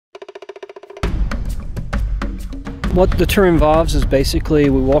What the tour involves is basically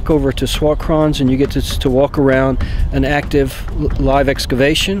we walk over to Swartkrans, and you get to walk around an active live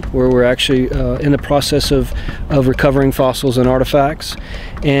excavation where we're actually in the process of recovering fossils and artifacts.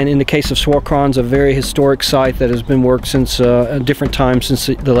 And in the case of Swartkrans, a very historic site that has been worked since different times since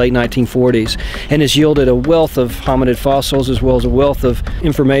the late 1940s, and has yielded a wealth of hominid fossils as well as a wealth of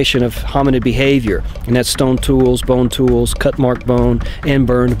information of hominid behavior, and that's stone tools, cut mark bone, and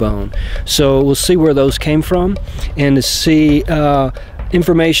burned bone. So we'll see where those came from, and to see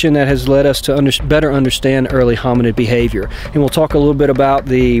information that has led us to better understand early hominid behavior. And we'll talk a little bit about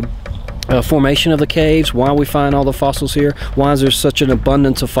the formation of the caves, why we find all the fossils here, why is there such an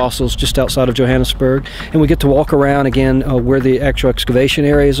abundance of fossils just outside of Johannesburg, and we get to walk around again where the actual excavation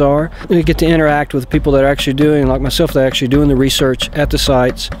areas are. We get to interact with people that are actually doing, like myself, that are actually doing the research at the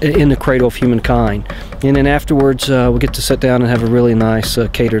sites in the Cradle of Humankind. And then afterwards we get to sit down and have a really nice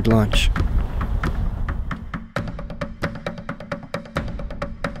catered lunch.